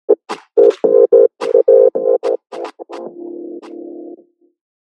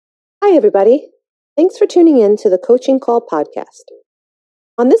Hi, everybody. Thanks for tuning in to the Coaching Call podcast.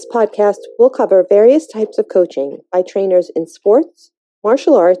 On this podcast, we'll cover various types of coaching by trainers in sports,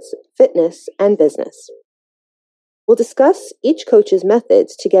 martial arts, fitness, and business. We'll discuss each coach's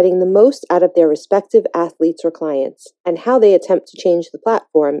methods to getting the most out of their respective athletes or clients and how they attempt to change the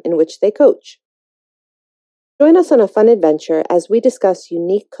platform in which they coach. Join us on a fun adventure as we discuss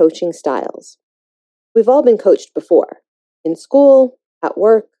unique coaching styles. We've all been coached before, in school, at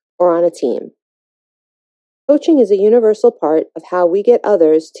work, or on a team. Coaching is a universal part of how we get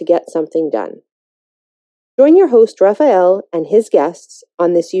others to get something done. Join your host, Raphael, and his guests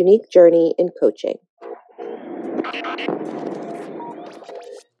on this unique journey in coaching.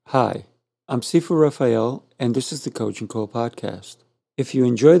 Hi, I'm Sifu Raphael, and this is the Coaching Call podcast. If you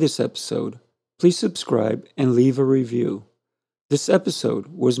enjoy this episode, please subscribe and leave a review. This episode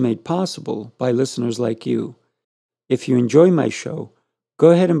was made possible by listeners like you. If you enjoy my show, go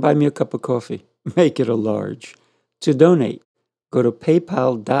ahead and buy me a cup of coffee. Make it a large. To donate, go to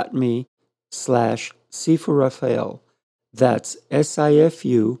paypal.me/SifuRaphael. That's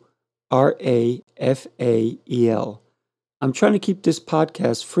SIFURAFAEL. I'm trying to keep this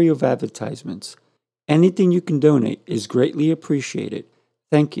podcast free of advertisements. Anything you can donate is greatly appreciated.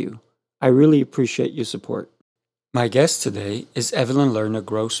 Thank you. I really appreciate your support. My guest today is Evelyn Lerner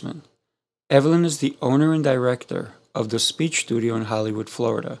Grossman. Evelyn is the owner and director of the Speech Studio in Hollywood,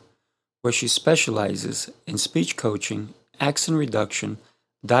 Florida, where she specializes in speech coaching, accent reduction,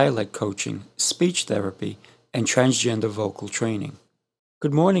 dialect coaching, speech therapy, and transgender vocal training.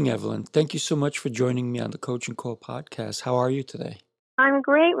 Good morning, Evelyn. Thank you so much for joining me on the Coaching Call podcast. How are you today? I'm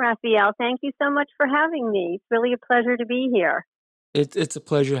great, Raphael. Thank you so much for having me. It's really a pleasure to be here. It's a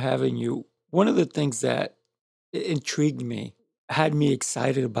pleasure having you. One of the things that intrigued me, had me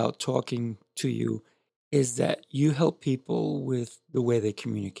excited about talking to you, is that you help people with the way they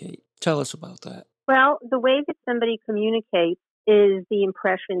communicate. Tell us about that. Well, the way that somebody communicates is the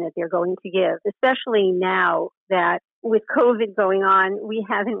impression that they're going to give, especially now that with COVID going on, we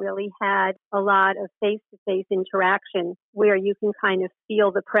haven't really had a lot of face-to-face interaction where you can kind of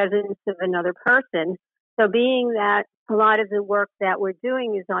feel the presence of another person. So being that a lot of the work that we're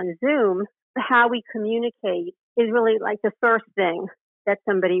doing is on Zoom, how we communicate is really like the first thing that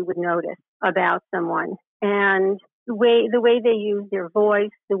somebody would notice about someone. And the way they use their voice,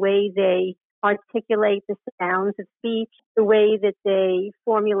 the way they articulate the sounds of speech, the way that they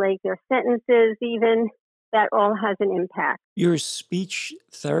formulate their sentences even, that all has an impact. You're a speech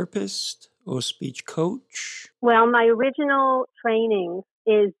therapist or speech coach? Well, my original training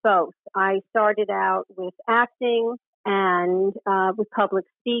is both. I started out with acting and with public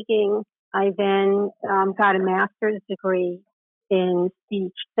speaking. I then got a master's degree in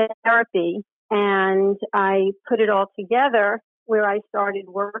speech therapy, and I put it all together where I started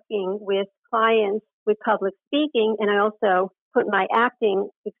working with clients with public speaking, and I also put my acting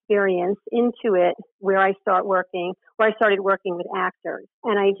experience into it where I started working with actors,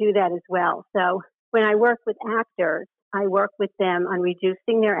 and I do that as well. So when I work with actors, I work with them on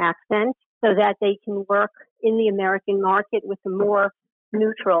reducing their accent so that they can work in the American market with a more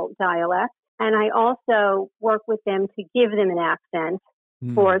neutral dialect. And I also work with them to give them an accent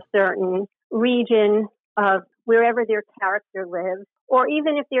for a certain region of wherever their character lives, or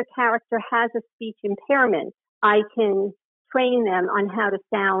even if their character has a speech impairment, I can train them on how to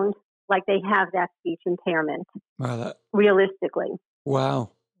sound like they have that speech impairment. Wow. Realistically.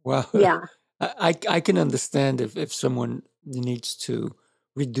 Wow. Yeah. I can understand if someone needs to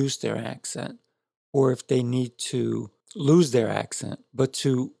reduce their accent or if they need to lose their accent, but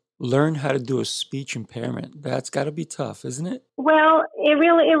to learn how to do a speech impairment, that's got to be tough, isn't it? Well, it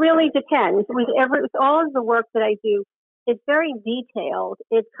really depends. With all of the work that I do, it's very detailed.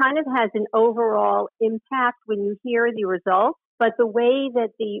 It kind of has an overall impact when you hear the results, but the way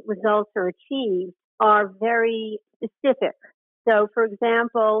that the results are achieved are very specific. So, for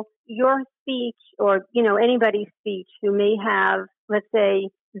example, your speech or, anybody's speech who may have, let's say,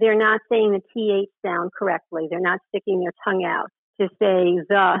 they're not saying the TH sound correctly. They're not sticking their tongue out to say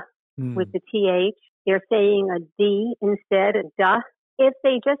the with the TH. They're saying a D instead, a duh. If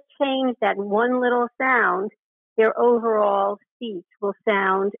they just change that one little sound, their overall speech will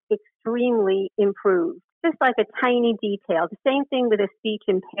sound extremely improved. Just like a tiny detail. The same thing with a speech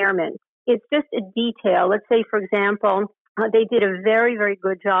impairment. It's just a detail. Let's say, for example, they did a very, very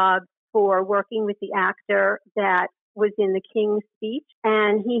good job for working with the actor that was in the King's speech,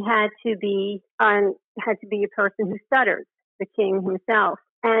 and he had to be a person who stutters, the King himself.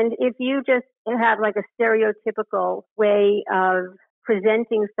 And if you just have like a stereotypical way of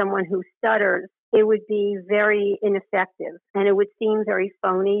presenting someone who stutters, it would be very ineffective and it would seem very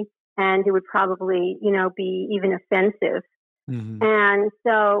phony. and it would probably, be even offensive. Mm-hmm. And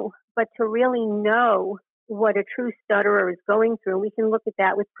so, but to really know what a true stutterer is going through, we can look at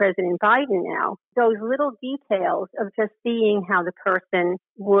that with President Biden now. Those little details of just seeing how the person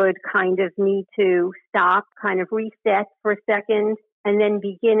would kind of need to stop, kind of reset for a second, and then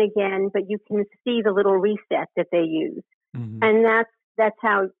begin again, but you can see the little reset that they use. Mm-hmm. And that's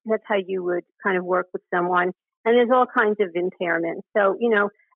how you would kind of work with someone. And there's all kinds of impairments. So,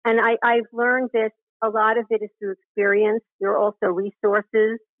 and I've learned this. A lot of it is through experience. There are also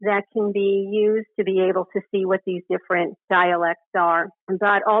resources that can be used to be able to see what these different dialects are.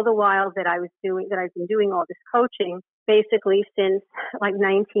 But all the while that I've been doing all this coaching, basically since like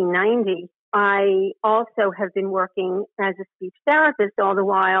 1990, I also have been working as a speech therapist all the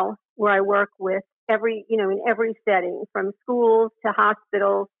while, where I work with in every setting, from schools to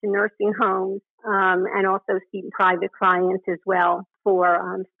hospitals to nursing homes, and also see private clients as well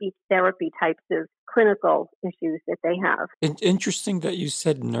for speech therapy types of clinical issues that they have. Interesting that you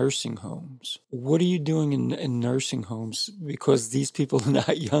said nursing homes. What are you doing in nursing homes? Because these people are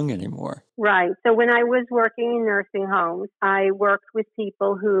not young anymore. Right. So when I was working in nursing homes, I worked with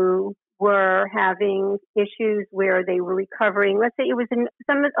people who were having issues where they were recovering. Let's say it was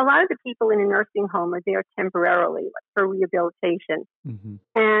a lot of the people in a nursing home are there temporarily, like for rehabilitation. Mm-hmm.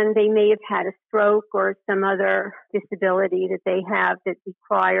 And they may have had a stroke or some other disability that they have that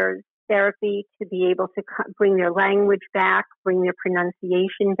requires therapy to be able to bring their language back, bring their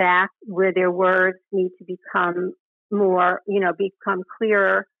pronunciation back, where their words need to become more, become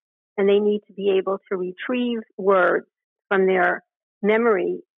clearer, and they need to be able to retrieve words from their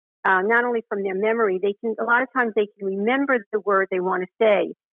memory. Not only from their memory, a lot of times they can remember the word they want to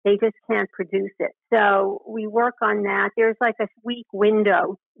say. They just can't produce it. So we work on that. There's like a week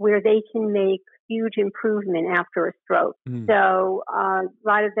window where they can make huge improvement after a stroke. Mm. So a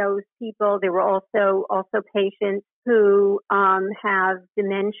lot of those people, there were also patients who have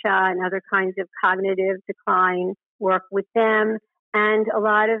dementia and other kinds of cognitive decline, work with them. And a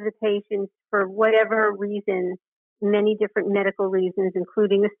lot of the patients, for whatever reason, many different medical reasons,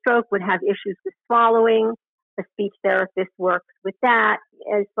 including a stroke, would have issues with swallowing. A speech therapist works with that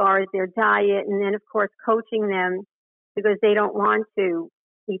as far as their diet, and then, of course, coaching them because they don't want to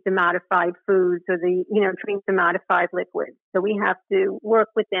eat the modified foods or drink the modified liquids. So we have to work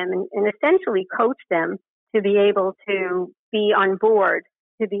with them and essentially coach them to be able to be on board,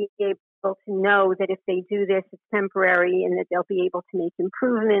 to be able to know that if they do this, it's temporary and that they'll be able to make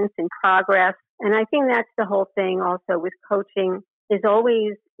improvements and progress. And I think that's the whole thing also with coaching, is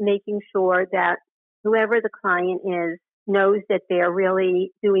always making sure that whoever the client is knows that they're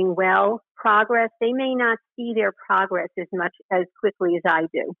really doing well. Progress, they may not see their progress as quickly as I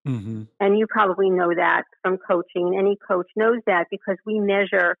do. Mm-hmm. And you probably know that from coaching. Any coach knows that because we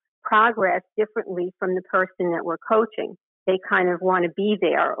measure progress differently from the person that we're coaching. They kind of want to be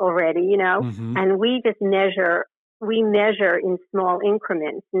there already, Mm-hmm. and we measure in small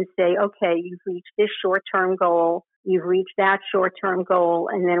increments and say, okay, you've reached this short-term goal, you've reached that short-term goal,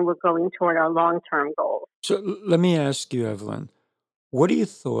 and then we're going toward our long-term goals. So let me ask you, Evelyn, what are your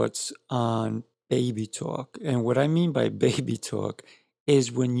thoughts on baby talk? And what I mean by baby talk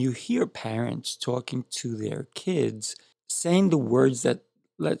is when you hear parents talking to their kids, saying the words that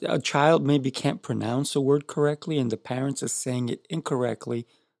a child maybe can't pronounce a word correctly, and the parents are saying it incorrectly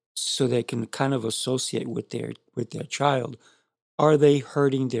so they can kind of associate with their child. Are they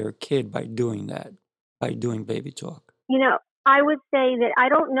hurting their kid by doing that, by doing baby talk? I would say that I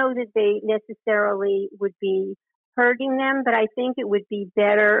don't know that they necessarily would be hurting them, but I think it would be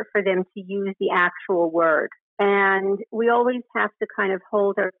better for them to use the actual word. And we always have to kind of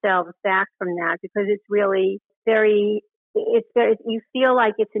hold ourselves back from that because it's really you feel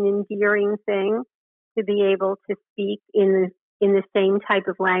like it's an endearing thing to be able to speak in the same type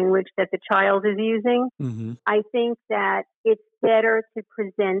of language that the child is using. Mm-hmm. I think that it's better to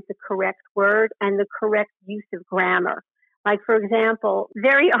present the correct word and the correct use of grammar. Like, for example,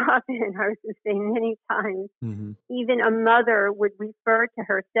 very often, I was to say many times, Mm-hmm. even a mother would refer to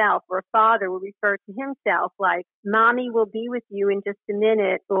herself or a father would refer to himself like, Mommy will be with you in just a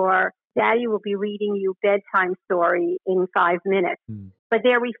minute, or Daddy will be reading you a bedtime story in 5 minutes. Mm-hmm. But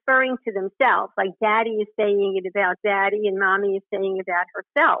they're referring to themselves, like Daddy is saying it about Daddy and Mommy is saying it about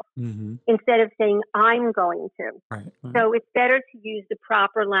herself, Mm-hmm. instead of saying, I'm going to. Right. So it's better to use the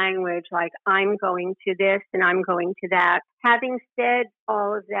proper language, like I'm going to this and I'm going to that. Having said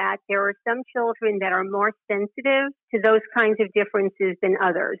all of that, there are some children that are more sensitive to those kinds of differences than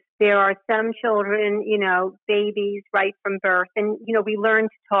others. There are some children, babies right from birth, and, we learn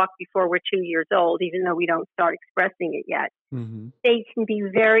to talk before we're 2 years old, even though we don't start expressing it yet. Mm-hmm. They can be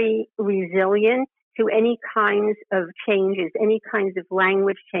very resilient to any kinds of changes, any kinds of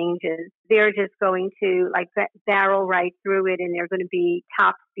language changes. They're just going to barrel right through it, and they're going to be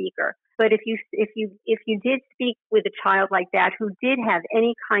top speaker. But if you did speak with a child like that who did have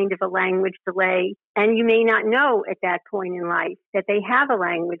any kind of a language delay, and you may not know at that point in life that they have a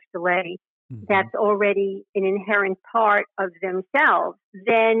language delay, mm-hmm. that's already an inherent part of themselves,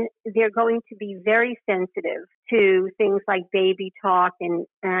 then they're going to be very sensitive to things like baby talk, and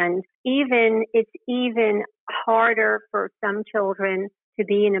it's even harder for some children to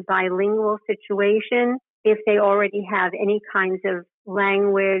be in a bilingual situation if they already have any kinds of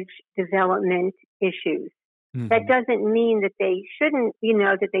language development issues. Mm-hmm. That doesn't mean that they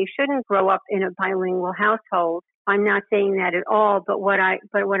shouldn't grow up in a bilingual household. I'm not saying that at all, but what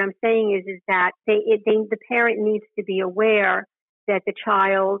I'm saying is that the parent needs to be aware that the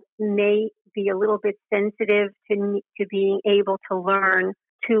child may be a little bit sensitive to being able to learn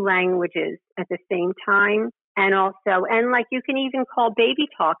 2 languages at the same time, and like you can even call baby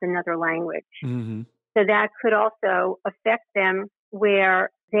talk another language. Mm-hmm. So that could also affect them, where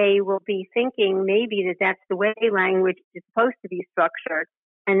they will be thinking maybe that's the way language is supposed to be structured,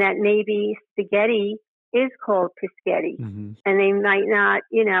 and that maybe spaghetti is called pischetti. Mm-hmm. And they might not,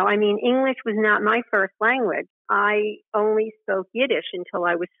 English was not my first language. I only spoke Yiddish until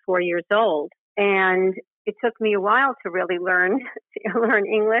I was 4 years old. And it took me a while to really learn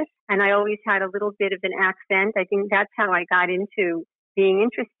English. And I always had a little bit of an accent. I think that's how I got into being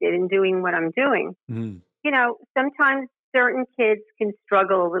interested in doing what I'm doing. Mm-hmm. Sometimes certain kids can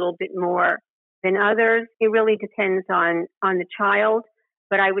struggle a little bit more than others. It really depends on the child.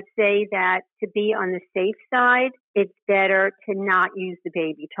 But I would say that to be on the safe side, it's better to not use the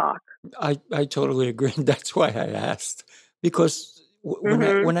baby talk. I totally agree. That's why I asked. Because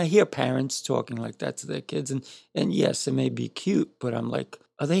Mm-hmm. when I hear parents talking like that to their kids, and yes, it may be cute, but I'm like,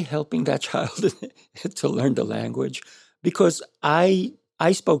 are they helping that child to learn the language? Because I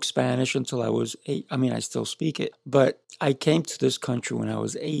spoke Spanish until I was 8. I mean, I still speak it, but I came to this country when I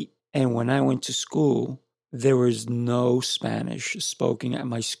was 8. And when I went to school, there was no Spanish spoken at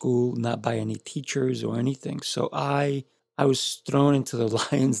my school, not by any teachers or anything. So I was thrown into the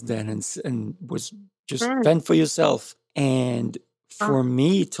lion's den and was just fend for yourself. And for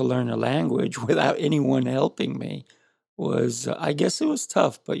me to learn a language without anyone helping me was, I guess it was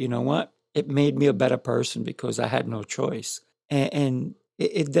tough. But you know what? It made me a better person because I had no choice. And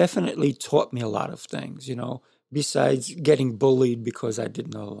it definitely taught me a lot of things, besides getting bullied because I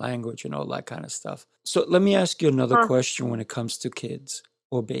didn't know the language and all that kind of stuff. So let me ask you another question when it comes to kids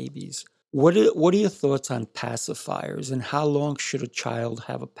or babies. What are your thoughts on pacifiers, and how long should a child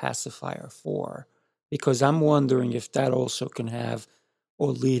have a pacifier for? Because I'm wondering if that also can have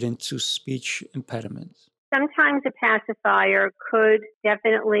or lead into speech impediments. Sometimes a pacifier could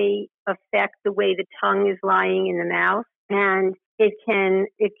definitely affect the way the tongue is lying in the mouth, and it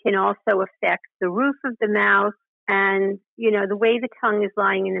can also affect the roof of the mouth, and the way the tongue is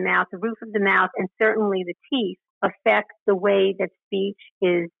lying in the mouth, the roof of the mouth, and certainly the teeth affects the way that speech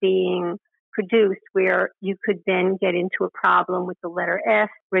is being produced, where you could then get into a problem with the letter F,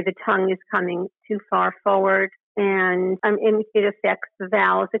 where the tongue is coming too far forward, and it affects the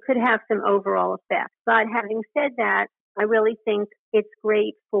vowels. It could have some overall effects. But having said that, I really think it's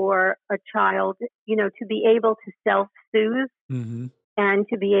great for a child, to be able to self-soothe, mm-hmm. and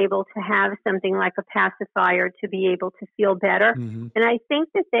to be able to have something like a pacifier to be able to feel better. Mm-hmm. And I think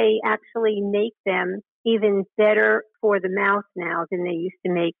that they actually make them even better for the mouth now than they used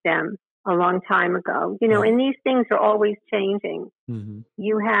to make them a long time ago. And these things are always changing. Mm-hmm.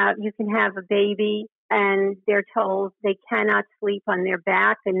 You can have a baby and they're told they cannot sleep on their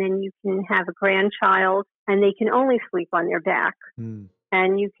back, and then you can have a grandchild and they can only sleep on their back. Mm.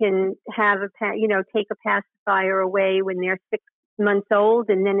 And you can have take a pacifier away when they're 6 months old,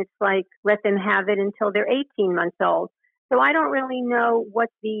 and then it's like let them have it until they're 18 months old. So I don't really know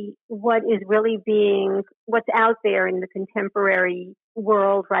what's out there in the contemporary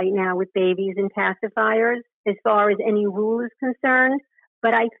world right now with babies and pacifiers as far as any rule is concerned.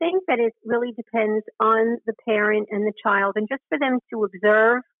 But I think that it really depends on the parent and the child, and just for them to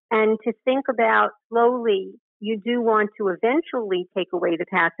observe and to think about slowly. You do want to eventually take away the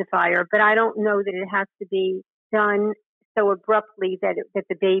pacifier, but I don't know that it has to be done so abruptly that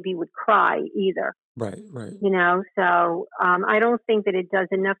the baby would cry either. Right, right. So I don't think that it does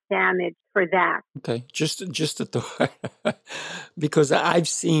enough damage for that. Okay, just a thought, because I've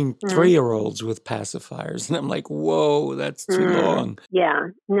seen Mm. 3-year-olds with pacifiers, and I'm like, whoa, that's too long. Yeah,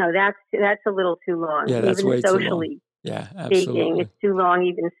 no, that's a little too long, Yeah, that's even way too long. socially Yeah, speaking. absolutely. It's too long,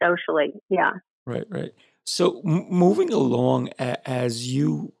 even socially. Yeah. Right, right. So moving along, as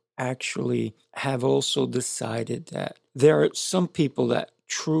you actually have also decided that there are some people that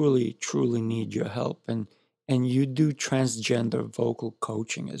truly, truly need your help, and you do transgender vocal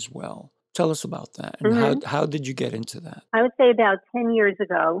coaching as well. Tell us about that, and hmm how did you get into that? I would say about 10 years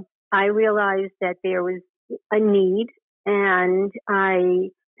ago, I realized that there was a need, and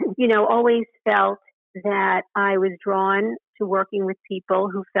I, always felt that I was drawn to working with people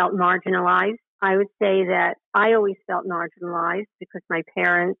who felt marginalized. I would say that I always felt marginalized because my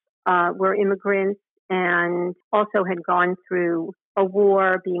parents were immigrants and also had gone through a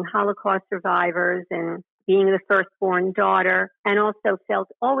war, being Holocaust survivors, and being the firstborn daughter, and also felt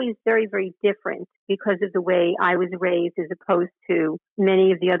always very, very different because of the way I was raised as opposed to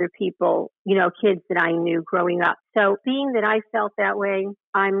many of the other people, kids that I knew growing up. So being that I felt that way,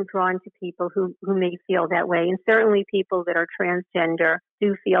 I'm drawn to people who may feel that way. And certainly people that are transgender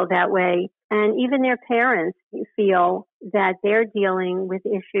do feel that way. And even their parents feel that they're dealing with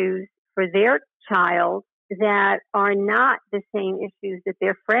issues for their child that are not the same issues that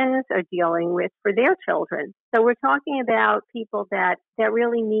their friends are dealing with for their children. So we're talking about people that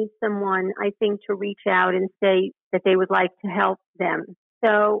really need someone, I think, to reach out and say that they would like to help them.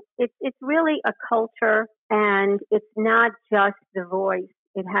 So it's really a culture, and it's not just the voice.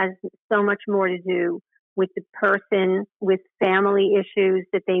 It has so much more to do with the person, with family issues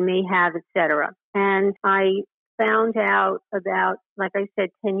that they may have, etc. And I found out about, like I said,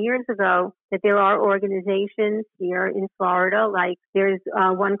 10 years ago, that there are organizations here in Florida, like there's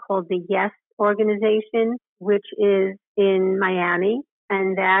one called the Yes organization, which is in Miami,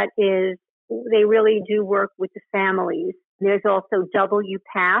 and that is, they really do work with the families. There's also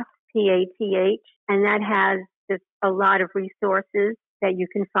WPATH, PATH, and that has just a lot of resources that you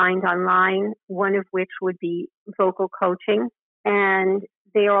can find online, one of which would be vocal coaching. And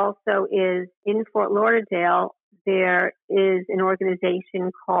there also is, in Fort Lauderdale, there is an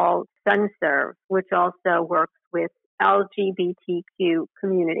organization called SunServe, which also works with LGBTQ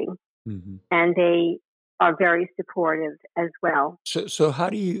community, and they are very supportive as well. So how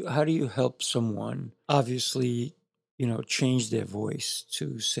do you help someone obviously, change their voice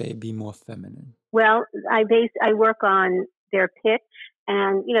to say be more feminine? Well, I work on their pitch,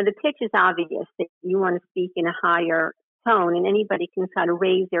 and the pitch is obvious that you want to speak in a higher tone, and anybody can kind of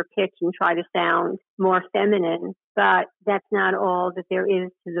raise their pitch and try to sound more feminine, but that's not all that there is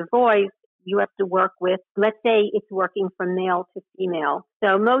to the voice. You have to work with, let's say it's working from male to female.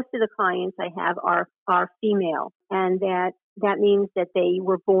 So most of the clients I have are female, and that means that they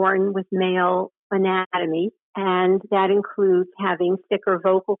were born with male anatomy, and that includes having thicker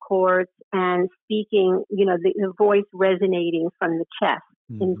vocal cords and speaking, the voice resonating from the chest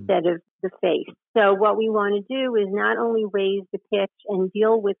instead of the face. So what we want to do is not only raise the pitch and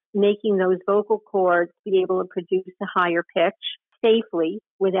deal with making those vocal cords be able to produce a higher pitch safely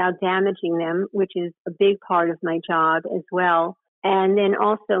without damaging them, which is a big part of my job as well. And then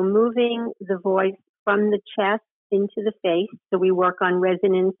also moving the voice from the chest into the face. So we work on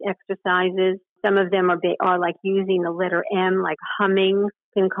resonance exercises. Some of them are like using the letter M, like humming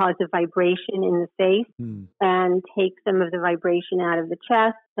can cause a vibration in the face and take some of the vibration out of the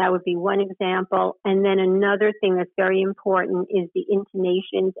chest. That would be one example. And then another thing that's very important is the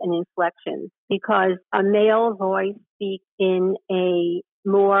intonations and inflections, because a male voice speaks in a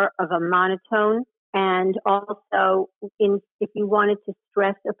more of a monotone. And also, if you wanted to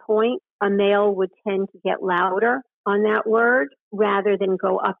stress a point, a male would tend to get louder on that word rather than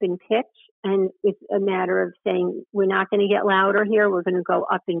go up in pitch. And it's a matter of saying, we're not going to get louder here, we're going to go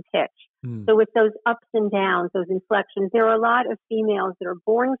up in pitch. So with those ups and downs, those inflections, there are a lot of females that are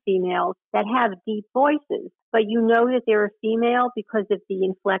born females that have deep voices, but you know that they're a female because of the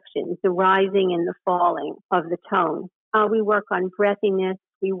inflections, the rising and the falling of the tone. We work on breathiness,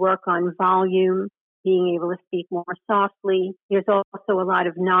 we work on volume, being able to speak more softly. There's also a lot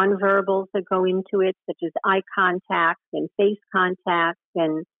of nonverbals that go into it, such as eye contact and face contact,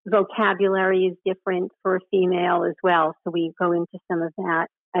 and vocabulary is different for a female as well. So we go into some of that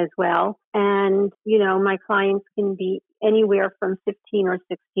as well. And, my clients can be anywhere from 15 or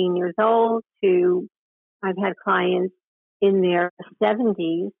 16 years old to, I've had clients in their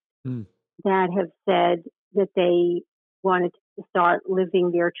 70s that have said that they wanted to start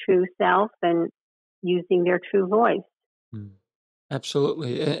living their true self and using their true voice. Mm.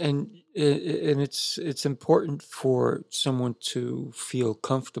 Absolutely, and it's important for someone to feel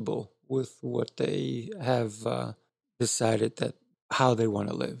comfortable with what they have decided that how they want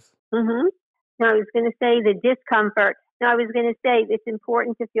to live. Hmm. No, I was going to say the discomfort. No, I was going to say it's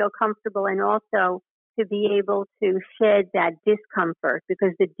important to feel comfortable and also to be able to shed that discomfort,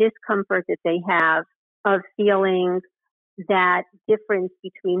 because the discomfort that they have of feeling that difference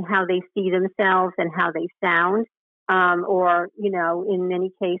between how they see themselves and how they sound, or, in many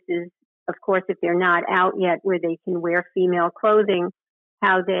cases, of course, if they're not out yet where they can wear female clothing,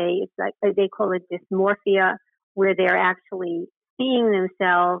 it's like they call it dysmorphia, where they're actually seeing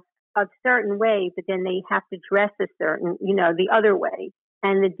themselves a certain way, but then they have to dress a certain, the other way.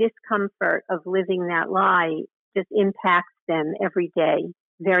 And the discomfort of living that lie just impacts them every day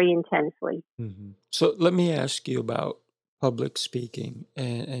very intensely. So let me ask you about public speaking,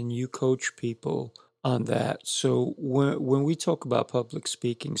 and you coach people on that. So when we talk about public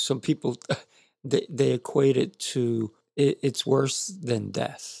speaking, some people they equate it to it's worse than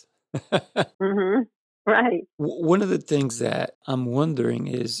death. Hmm. Right. One of the things that I'm wondering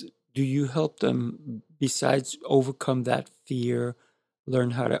is, do you help them, besides overcome that fear,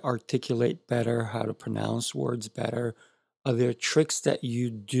 learn how to articulate better, how to pronounce words better? Are there tricks that you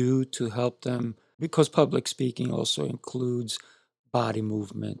do to help them? Because public speaking also includes body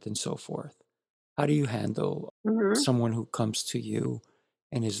movement and so forth. How do you handle Hmm. someone who comes to you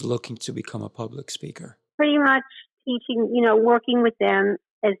and is looking to become a public speaker? Pretty much teaching, working with them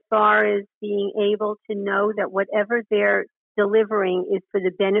as far as being able to know that whatever they're delivering is for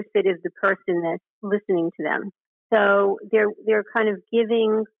the benefit of the person that's listening to them. So they're kind of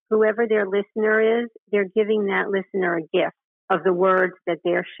giving whoever their listener is, they're giving that listener a gift of the words that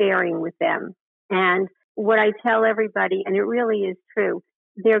they're sharing with them. And what I tell everybody, and it really is true,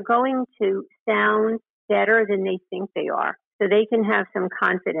 they're going to sound better than they think they are. So they can have some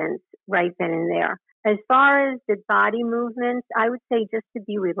confidence right then and there. As far as the body movements, I would say just to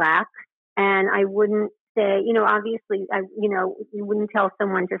be relaxed. And I wouldn't say, obviously, you wouldn't tell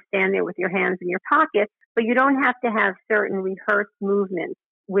someone to stand there with your hands in your pockets, but you don't have to have certain rehearsed movements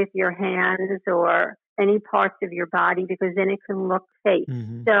with your hands or any parts of your body, because then it can look fake.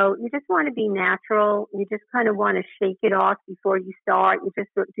 Hmm. So you just want to be natural. You just kind of want to shake it off before you start. You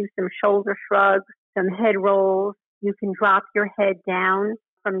just do some shoulder shrugs, some head rolls. You can drop your head down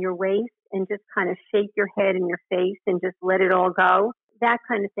from your waist and just kind of shake your head and your face and just let it all go. That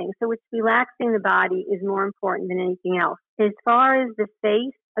kind of thing. So it's relaxing the body is more important than anything else. As far as the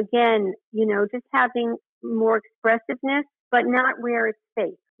face, again, just having more expressiveness, but not where it's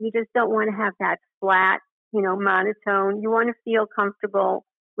fake. You just don't want to have that flat, monotone. You want to feel comfortable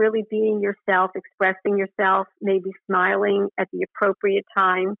really being yourself, expressing yourself, maybe smiling at the appropriate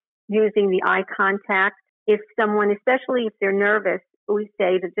time, using the eye contact. If someone, especially if they're nervous, we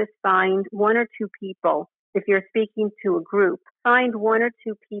say to just find one or two people. If you're speaking to a group, find one or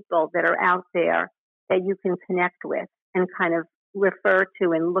two people that are out there that you can connect with and kind of refer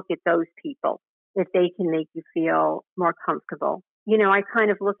to and look at those people if they can make you feel more comfortable. I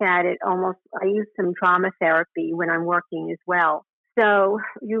kind of look at it almost, I use some drama therapy when I'm working as well. So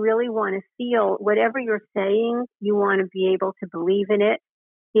you really want to feel whatever you're saying, you want to be able to believe in it,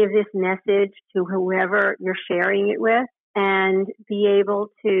 give this message to whoever you're sharing it with, and be able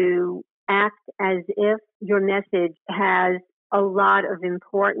to act as if your message has a lot of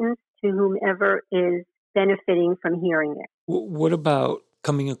importance to whomever is benefiting from hearing it. What about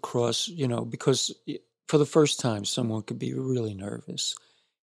coming across, because for the first time, someone could be really nervous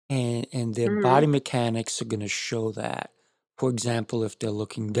and their Hmm. body mechanics are going to show that. For example, if they're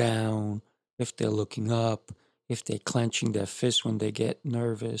looking down, if they're looking up, if they're clenching their fists when they get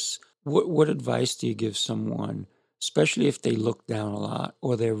nervous. What advice do you give someone, especially if they look down a lot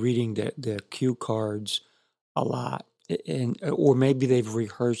or they're reading their cue cards a lot, or maybe they've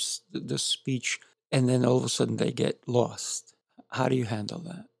rehearsed the speech and then all of a sudden they get lost? How do you handle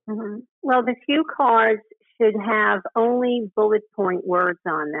that? Hmm. Well, the cue cards should have only bullet point words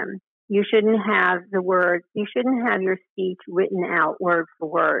on them. You shouldn't have you shouldn't have your speech written out word for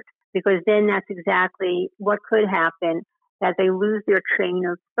word, because then that's exactly what could happen, that they lose their train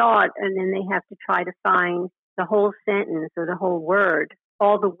of thought and then they have to try to find the whole sentence or the whole word,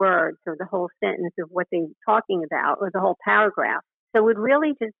 all the words or the whole sentence of what they're talking about or the whole paragraph. So it would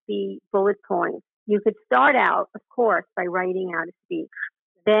really just be bullet points. You could start out, of course, by writing out a speech.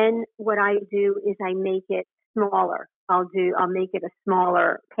 Then what I do is I make it smaller. I'll make it a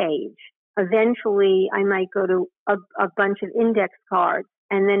smaller page. Eventually I might go to a bunch of index cards,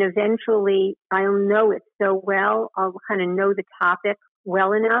 and then eventually I'll know it so well, I'll kind of know the topic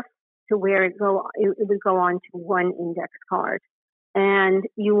well enough to where it would go on to one index card. And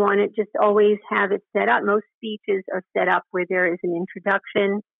you want to just always have it set up. Most speeches are set up where there is an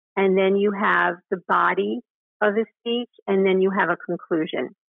introduction, and then you have the body of the speech, and then you have a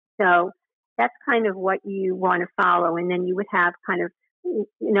conclusion. So that's kind of what you want to follow. And then you would have kind of,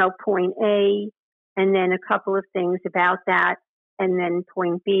 point A, and then a couple of things about that, and then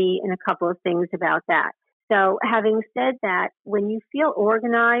point B, and a couple of things about that. So having said that, when you feel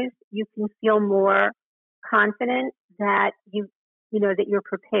organized, you can feel more confident that that you're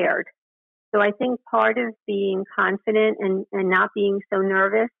prepared. So I think part of being confident and not being so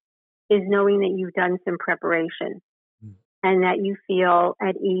nervous is knowing that you've done some preparation and that you feel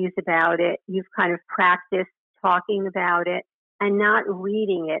at ease about it. You've kind of practiced talking about it and not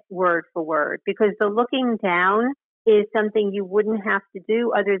reading it word for word, because the looking down is something you wouldn't have to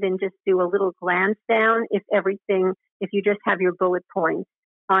do other than just do a little glance down if you just have your bullet points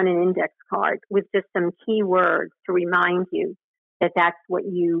on an index card with just some key words to remind you that that's what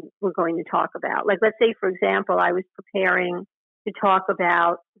you were going to talk about. Like, let's say, for example, I was preparing to talk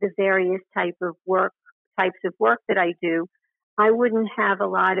about the various types of work that I do. I wouldn't have a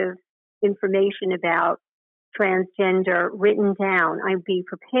lot of information about transgender written down. I'd be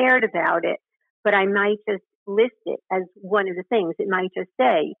prepared about it, but I might just list it as one of the things. It might just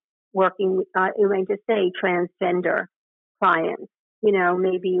say it might just say transgender clients.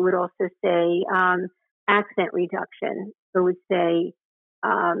 Maybe it would also say accent reduction. It would say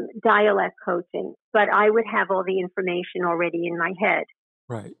dialect coaching, but I would have all the information already in my head.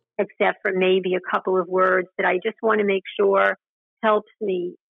 Right. Except for maybe a couple of words that I just want to make sure helps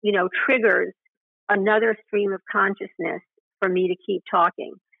me, triggers another stream of consciousness for me to keep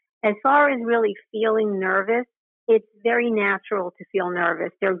talking. As far as really feeling nervous, it's very natural to feel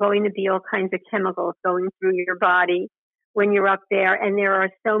nervous. There are going to be all kinds of chemicals going through your body when you're up there. And there are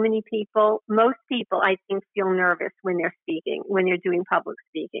so many people, most people, I think, feel nervous when they're speaking, when they're doing public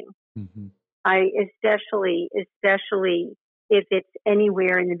speaking. Mm-hmm. Especially if it's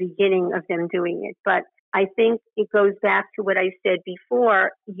anywhere in the beginning of them doing it. But I think it goes back to what I said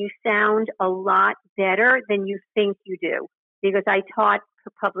before. You sound a lot better than you think you do, because I taught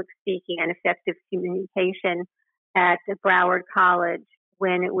public speaking and effective communication at Broward College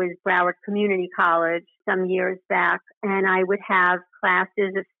when it was Broward Community College some years back. And I would have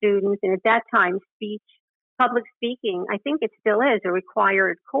classes of students. And at that time, public speaking, I think it still is a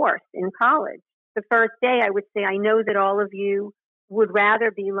required course in college. The first day I would say, I know that all of you would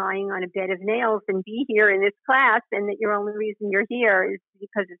rather be lying on a bed of nails than be here in this class, and that your only reason you're here is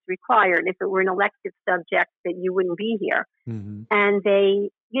because it's required. If it were an elective subject, that you wouldn't be here. Mm-hmm. And they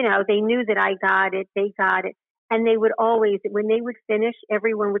knew that I got it, they got it. And they would always, when they would finish,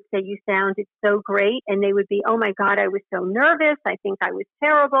 everyone would say, you sounded so great. And they would be, oh my God, I was so nervous. I think I was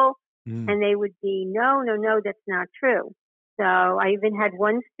terrible. Mm. And they would be, no, that's not true. So I even had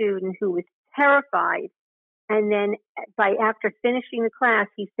one student who was terrified. And then after finishing the class,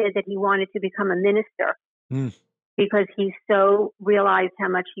 he said that he wanted to become a minister because he so realized how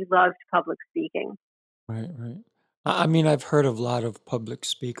much he loved public speaking. Right. I mean, I've heard of a lot of public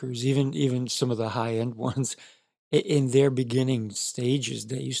speakers, even some of the high-end ones. In their beginning stages,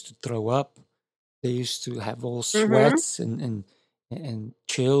 they used to throw up. They used to have all sweats and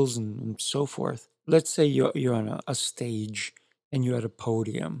chills and so forth. Let's say you're on a stage and you're at a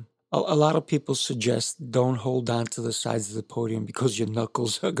podium. A lot of people suggest don't hold on to the sides of the podium because your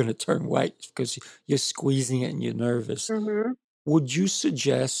knuckles are going to turn white because you're squeezing it and you're nervous. Mm-hmm. Would you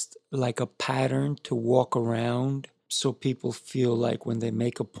suggest like a pattern to walk around so people feel like when they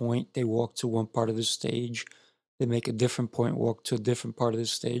make a point, they walk to one part of the stage, they make a different point, walk to a different part of the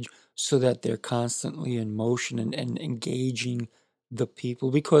stage, so that they're constantly in motion and engaging the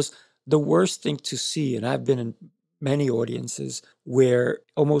people? Because the worst thing to see, and I've been in many audiences where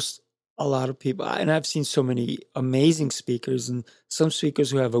almost a lot of people, and I've seen so many amazing speakers and some speakers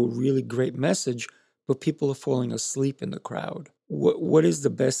who have a really great message, but people are falling asleep in the crowd. What is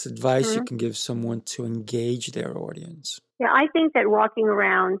the best advice you can give someone to engage their audience? Yeah, I think that walking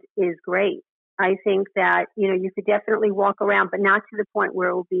around is great. I think that, you could definitely walk around, but not to the point where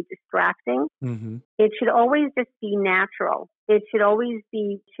it will be distracting. Mm-hmm. It should always just be natural. It should always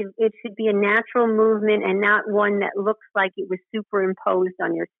be, it should be a natural movement and not one that looks like it was superimposed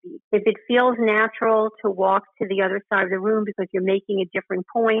on your speech. If it feels natural to walk to the other side of the room because you're making a different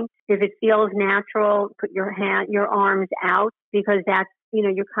point, if it feels natural, put your arms out because that's,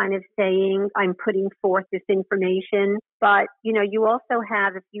 you're kind of saying, I'm putting forth this information. But, you also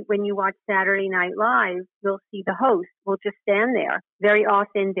have, when you watch Saturday Night Live, you'll see the host will just stand there. Very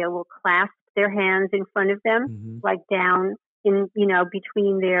often they will clasp their hands in front of them, like down in,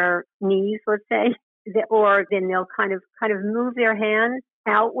 between their knees, let's say, or then they'll kind of move their hands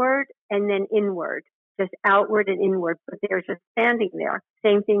outward and then inward, just outward and inward, but they're just standing there.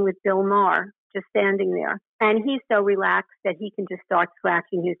 Same thing with Bill Maher, just standing there. And he's so relaxed that he can just start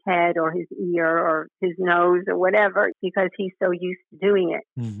scratching his head or his ear or his nose or whatever because he's so used to doing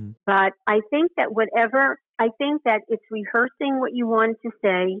it. Mm-hmm. But I think that it's rehearsing what you want to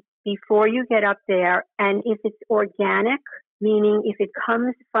say before you get up there. And if it's organic, meaning if it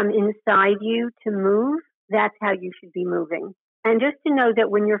comes from inside you to move, that's how you should be moving. And just to know that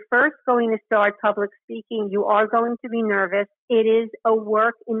when you're first going to start public speaking, you are going to be nervous. It is a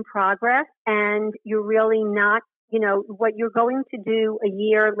work in progress, and you're really not, what you're going to do a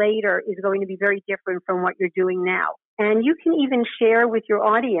year later is going to be very different from what you're doing now. And you can even share with your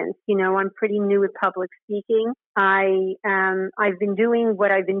audience, I'm pretty new at public speaking. I've been doing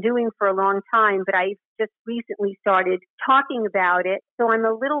what I've been doing for a long time, but I just recently started talking about it. So I'm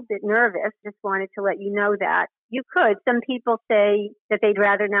a little bit nervous. Just wanted to let you know that. You could. Some people say that they'd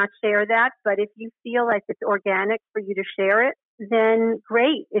rather not share that, but if you feel like it's organic for you to share it, then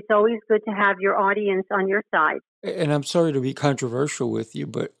great. It's always good to have your audience on your side. And I'm sorry to be controversial with you,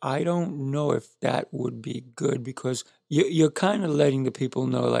 but I don't know if that would be good because you're kind of letting the people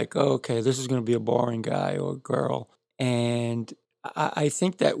know, like, oh, okay, this is going to be a boring guy or girl. And I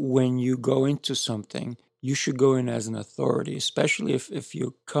think that when you go into something, you should go in as an authority, especially if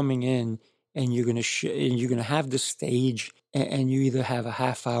you're coming in and you're going to and you're going to have the stage, and you either have a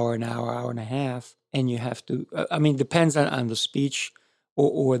half hour, an hour, hour and a half, and you have to. Depends on the speech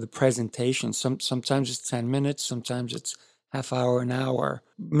or the presentation. Sometimes it's 10 minutes, sometimes it's half hour, an hour.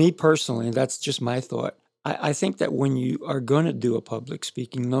 Me personally, that's just my thought. I think that when you are going to do a public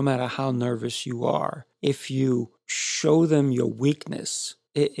speaking, no matter how nervous you are, if you show them your weakness,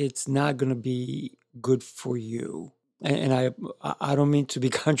 it's not going to be good for you. And I don't mean to be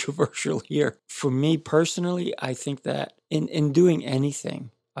controversial here. For me personally, I think that in doing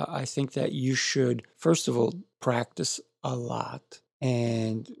anything, I think that you should, first of all, practice a lot.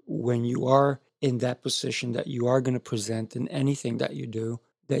 And when you are in that position that you are going to present in anything that you do,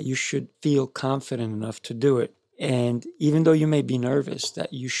 that you should feel confident enough to do it. And even though you may be nervous,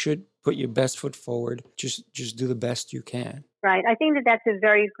 that you should put your best foot forward, just do the best you can. Right. I think that that's a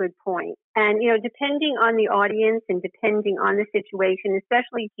very good point. And, depending on the audience and depending on the situation,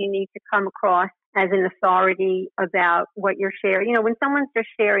 especially if you need to come across as an authority about what you're sharing, when someone's just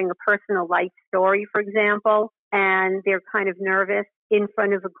sharing a personal life story, for example, and they're kind of nervous in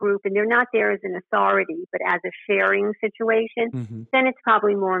front of a group and they're not there as an authority, but as a sharing situation, then it's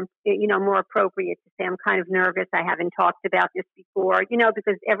probably more appropriate to say, I'm kind of nervous. I haven't talked about this before,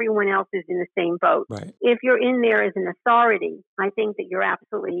 because everyone else is in the same boat. Right. If you're in there as an authority, I think that you're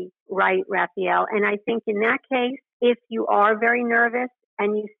absolutely right, Raphael. And I think in that case, if you are very nervous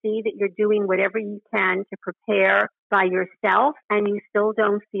and you see that you're doing whatever you can to prepare by yourself and you still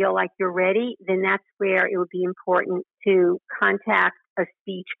don't feel like you're ready, then that's where it would be important to contact a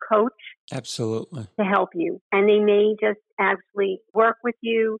speech coach. Absolutely. To help you. And they may just actually work with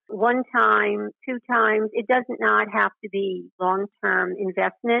you one time, two times. It does not have to be long-term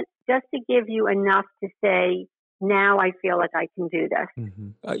investment, just to give you enough to say, now I feel like I can do this.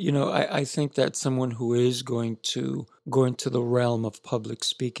 I think that someone who is going to go into the realm of public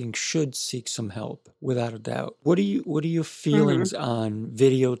speaking should seek some help, without a doubt. What are your feelings on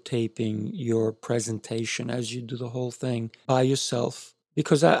videotaping your presentation as you do the whole thing by yourself?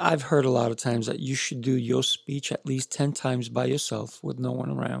 Because I've heard a lot of times that you should do your speech at least 10 times by yourself with no one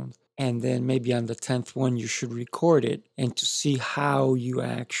around. And then maybe on the 10th one, you should record it and to see how you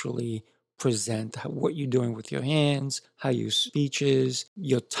actually present, what you're doing with your hands, how your speech is,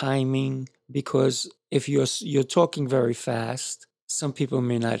 your timing. Because if you're talking very fast, some people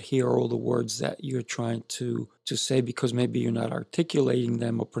may not hear all the words that you're trying to say because maybe you're not articulating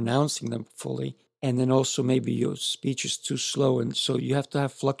them or pronouncing them fully. And then also maybe your speech is too slow. And so you have to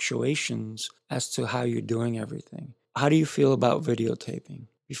have fluctuations as to how you're doing everything. How do you feel about videotaping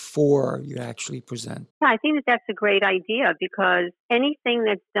before you actually present? Yeah, I think that that's a great idea because anything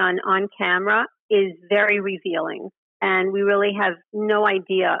that's done on camera is very revealing. And we really have no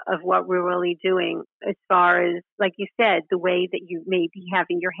idea of what we're really doing as far as, like you said, the way that you may be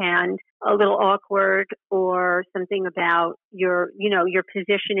having your hand a little awkward or something about your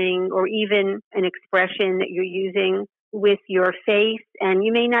positioning or even an expression that you're using with your face. And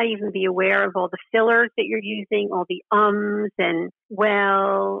you may not even be aware of all the fillers that you're using, all the ums and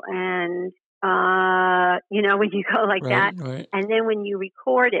well and when you go like that. Right. And then when you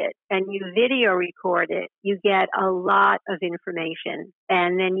record it and you video record it, you get a lot of information.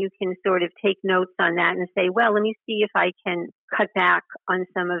 And then you can sort of take notes on that and say, well, let me see if I can cut back on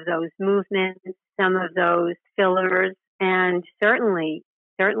some of those movements, some of those fillers, and certainly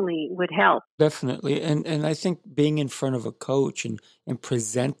would help. Definitely. And I think being in front of a coach and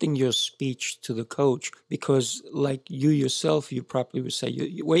presenting your speech to the coach, because like you yourself, you probably would say,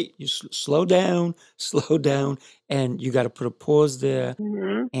 you wait, slow down, slow down, and you got to put a pause there.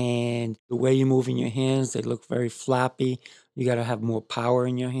 Mm-hmm. And the way you're moving your hands, they look very flappy. You got to have more power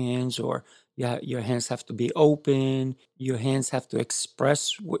in your hands, or your hands have to be open. Your hands have to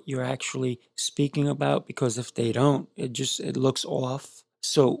express what you're actually speaking about, because if they don't, it looks off.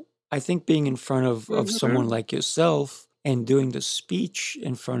 So I think being in front of someone like yourself and doing the speech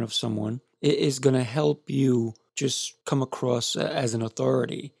in front of someone is going to help you just come across as an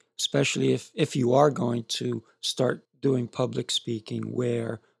authority, especially if you are going to start doing public speaking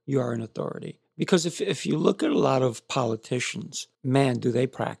where you are an authority. Because if you look at a lot of politicians, man, do they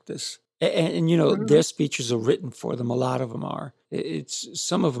practice. And their speeches are written for them. A lot of them are.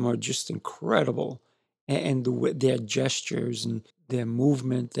 Some of them are just incredible. And their gestures and their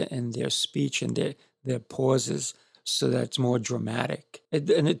movement and their speech and their pauses, so that it's more dramatic.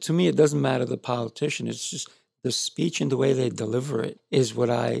 To me, it doesn't matter the politician. It's just the speech and the way they deliver it is what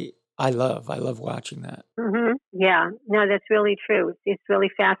I love. I love watching that. Mm-hmm. Yeah, no, that's really true. It's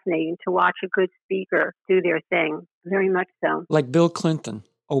really fascinating to watch a good speaker do their thing. Very much so. Like Bill Clinton,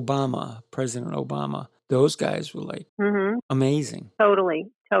 Obama, President Obama. Those guys were like amazing. Totally,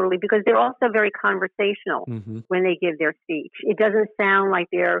 because they're also very conversational when they give their speech. It doesn't sound like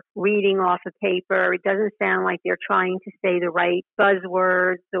they're reading off a paper. It doesn't sound like they're trying to say the right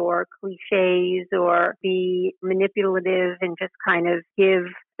buzzwords or cliches or be manipulative and just kind of give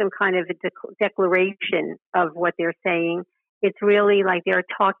some kind of a declaration of what they're saying. It's really like they're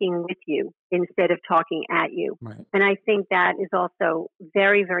talking with you instead of talking at you. Right. And I think that is also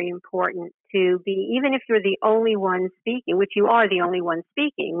very, very important to be, even if you're the only one speaking, which you are the only one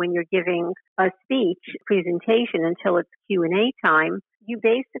speaking when you're giving a speech presentation until it's Q&A time, you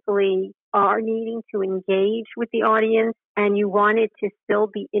basically are needing to engage with the audience, and you want it to still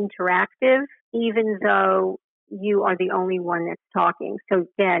be interactive, even though you are the only one that's talking. So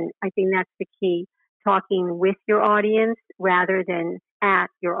again, I think that's the key. Talking with your audience rather than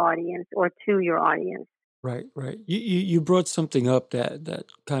at your audience or to your audience. Right. You brought something up that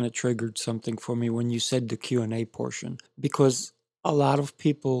kind of triggered something for me when you said the Q&A portion, because a lot of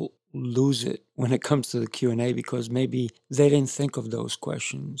people lose it when it comes to the Q&A because maybe they didn't think of those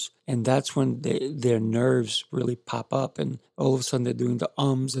questions, and that's when their nerves really pop up, and all of a sudden they're doing the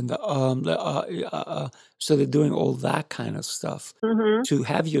ums and so they're doing all that kind of stuff. To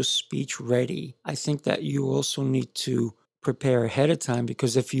have your speech ready, I think that you also need to prepare ahead of time,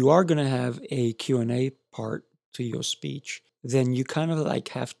 because if you are going to have a Q&A part to your speech, then you kind of like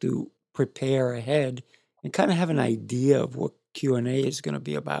have to prepare ahead and kind of have an idea of what Q&A is going to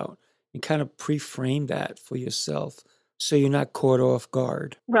be about and kind of pre-frame that for yourself so you're not caught off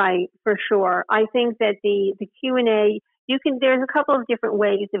guard. Right, for sure. I think that the Q&A, there's a couple of different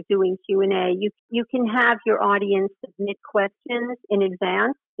ways of doing Q&A. You can have your audience submit questions in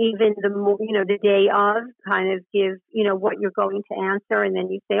advance, even the day of, kind of give, what you're going to answer, and then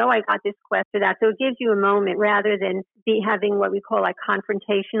you say, oh, I got this question, that. So it gives you a moment rather than having what we call like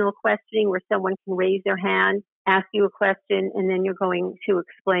confrontational questioning, where someone can raise their hand, ask you a question, and then you're going to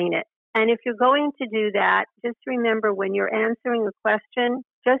explain it. And if you're going to do that, just remember when you're answering a question,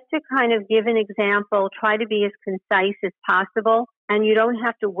 just to kind of give an example, try to be as concise as possible, and you don't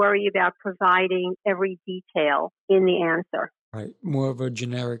have to worry about providing every detail in the answer. Right. More of a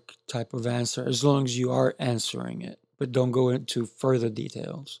generic type of answer, as long as you are answering it, but don't go into further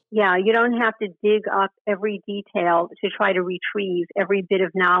details. Yeah, you don't have to dig up every detail to try to retrieve every bit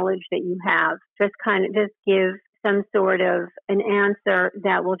of knowledge that you have. Just give some sort of an answer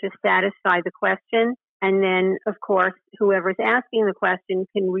that will just satisfy the question. And then, of course, whoever's asking the question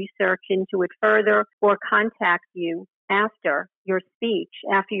can research into it further or contact you after your speech,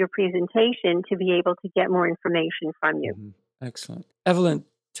 after your presentation, to be able to get more information from you. Excellent. Evelyn,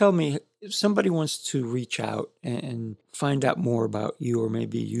 tell me, if somebody wants to reach out and find out more about you or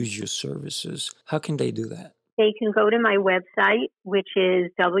maybe use your services, how can they do that? They can go to my website, which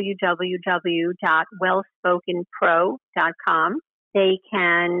is www.wellspokenpro.com. They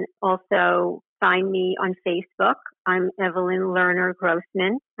can also find me on Facebook. I'm Evelyn Lerner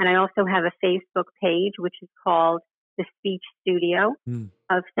Grossman, and I also have a Facebook page, which is called The Speech Studio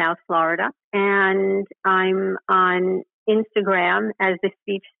of South Florida. And I'm on Instagram as the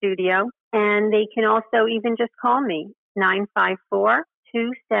Speech Studio. And they can also even just call me,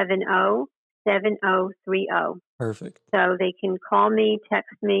 954-270-7030. Perfect. So they can call me,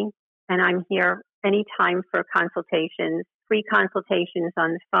 text me, and I'm here anytime for consultations, free consultations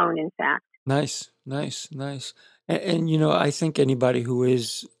on the phone, in fact. Nice. And I think anybody who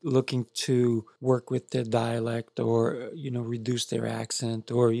is looking to work with their dialect or, reduce their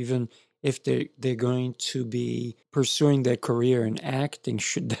accent, or even if they're going to be pursuing their career in acting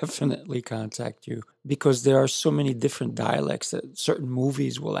should definitely contact you, because there are so many different dialects that certain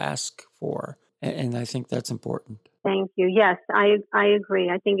movies will ask for. And I think that's important. Thank you. Yes, I agree.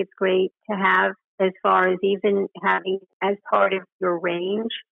 I think it's great to have, as far as even having as part of your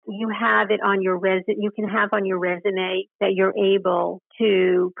range. You have it on your you can have on your resume that you're able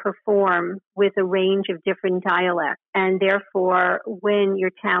to perform with a range of different dialects. And therefore, when your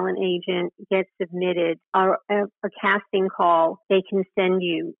talent agent gets submitted a casting call, they can send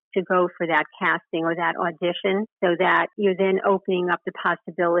you to go for that casting or that audition, so that you're then opening up the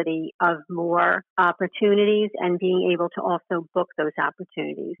possibility of more opportunities and being able to also book those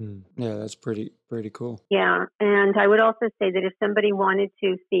opportunities. Yeah, that's pretty cool. Yeah, and I would also say that if somebody wanted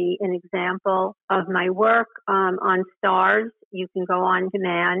to see an example of my work on Stars, you can go on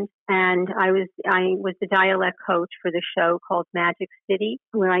demand. And I was the dialect coach for the show called Magic City,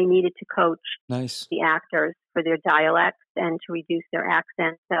 where I needed to coach the actors for their dialects and to reduce their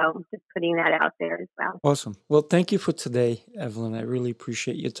accent. So just putting that out there as well. Awesome. Well, thank you for today, Evelyn. I really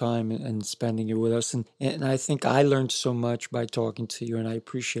appreciate your time and spending it with us. And I think I learned so much by talking to you, and I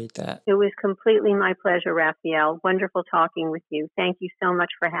appreciate that. It was completely my pleasure, Raphael. Wonderful talking with you. Thank you so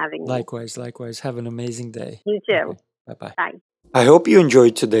much for having me. Likewise. Have an amazing day. You too. Okay. Bye-bye. Bye. I hope you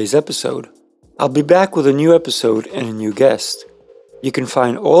enjoyed today's episode. I'll be back with a new episode and a new guest. You can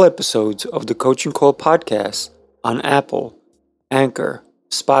find all episodes of the Coaching Call podcast on Apple, Anchor,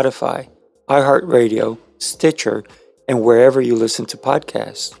 Spotify, iHeartRadio, Stitcher, and wherever you listen to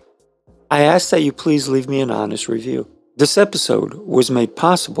podcasts. I ask that you please leave me an honest review. This episode was made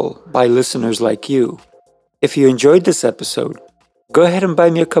possible by listeners like you. If you enjoyed this episode, go ahead and buy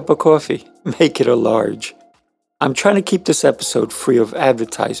me a cup of coffee. Make it a large. I'm trying to keep this episode free of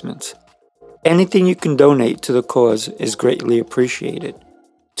advertisements. Anything you can donate to the cause is greatly appreciated.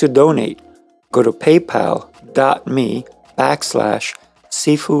 To donate, go to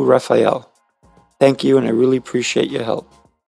paypal.me/Sifu Raphael. Thank you, and I really appreciate your help.